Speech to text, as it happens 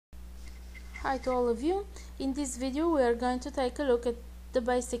Hi to all of you. In this video we are going to take a look at the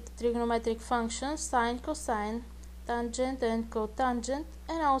basic trigonometric functions sine, cosine, tangent and cotangent,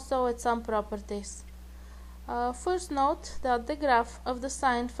 and also at some properties. First note that the graph of the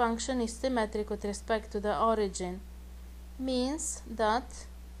sine function is symmetric with respect to the origin. Means that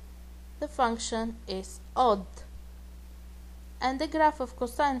the function is odd. And the graph of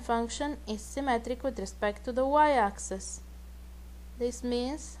cosine function is symmetric with respect to the y-axis. This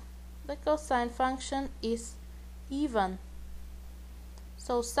means the cosine function is even.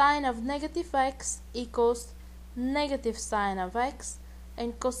 So sine of negative x equals negative sine of x,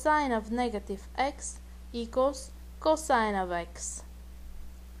 and cosine of negative x equals cosine of x.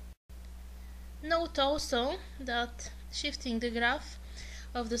 Note also that shifting the graph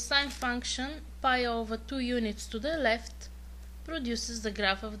of the sine function pi over 2 units to the left produces the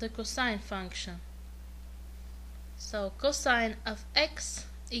graph of the cosine function. So cosine of x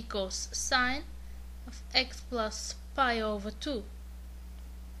equals sine of x plus pi over 2.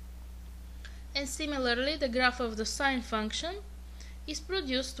 And similarly, the graph of the sine function is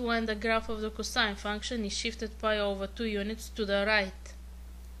produced when the graph of the cosine function is shifted pi over 2 units to the right,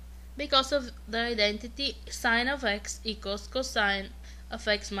 because of the identity sine of x equals cosine of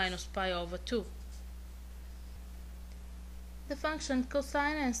x minus pi over 2. The function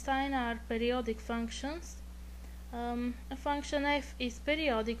cosine and sine are periodic functions. A function f is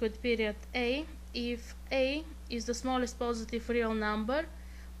periodic with period a if a is the smallest positive real number,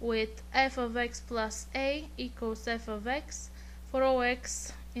 with f of x plus a equals f of x for all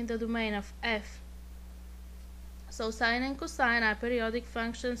x in the domain of f. So sine and cosine are periodic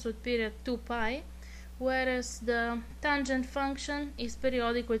functions with period 2 pi, whereas the tangent function is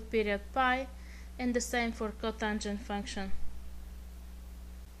periodic with period pi, and the same for cotangent function.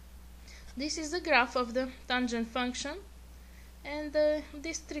 This is the graph of the tangent function, and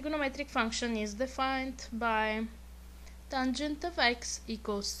this trigonometric function is defined by tangent of x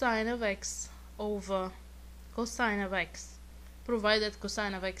equals sine of x over cosine of x, provided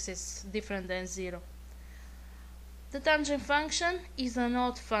cosine of x is different than 0. The tangent function is an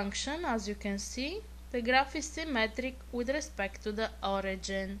odd function, as you can see. The graph is symmetric with respect to the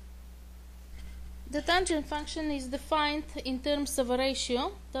origin. The tangent function is defined in terms of a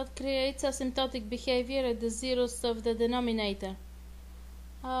ratio that creates asymptotic behavior at the zeros of the denominator.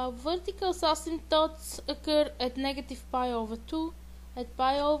 Vertical asymptotes occur at negative pi over 2, at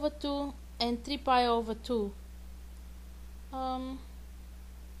pi over 2, and 3 pi over 2.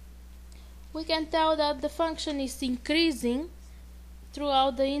 We can tell that the function is increasing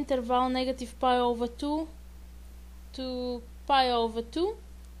throughout the interval negative pi over 2 to pi over 2,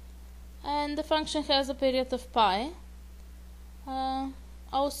 and the function has a period of pi.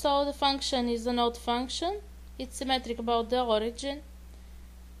 Also, the function is an odd function. It's symmetric about the origin,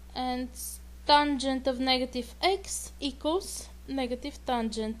 and tangent of negative x equals negative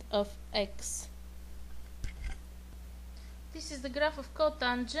tangent of x. This is the graph of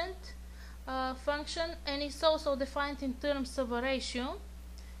cotangent function, and it's also defined in terms of a ratio.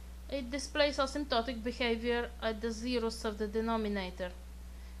 It displays asymptotic behavior at the zeros of the denominator.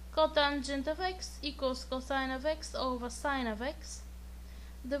 Cotangent of x equals cosine of x over sine of x.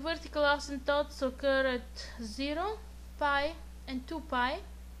 The vertical asymptotes occur at 0, pi, and 2 pi.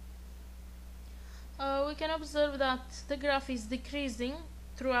 We can observe that the graph is decreasing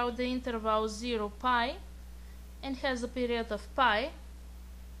throughout the interval 0, pi, and has a period of pi.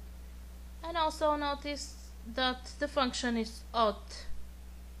 And also notice that the function is odd,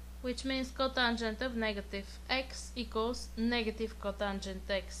 which means cotangent of negative x equals negative cotangent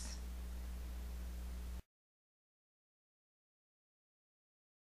x.